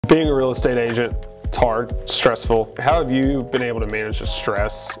Being a real estate agent, it's hard, stressful. How have you been able to manage the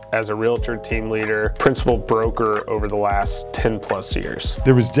stress as a realtor, team leader, principal broker over the last 10 plus years?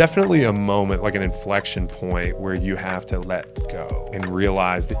 There was definitely a moment, like an inflection point, where you have to let go and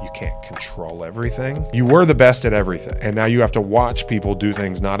realize that you can't control everything. You were the best at everything, and now you have to watch people do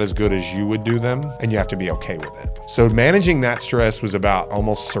things not as good as you would do them, and you have to be okay with it. So managing that stress was about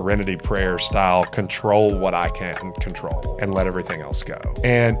almost serenity prayer style, control what I can control and let everything else go.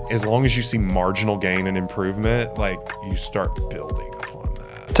 And as long as you see marginal gain and improvement, like, you start building upon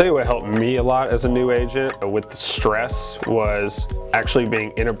that. I'll tell you what helped me a lot as a new agent with the stress was actually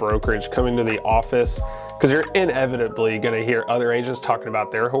being in a brokerage, coming to the office, because you're inevitably going to hear other agents talking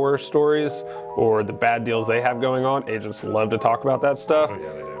about their horror stories or the bad deals they have going on. Agents love to talk about that stuff. Oh,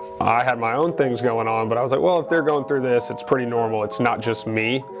 yeah, they do. I had my own things going on, but I was like, well, if they're going through this, it's pretty normal. It's not just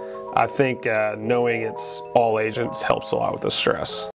me. I think knowing it's all agents helps a lot with the stress.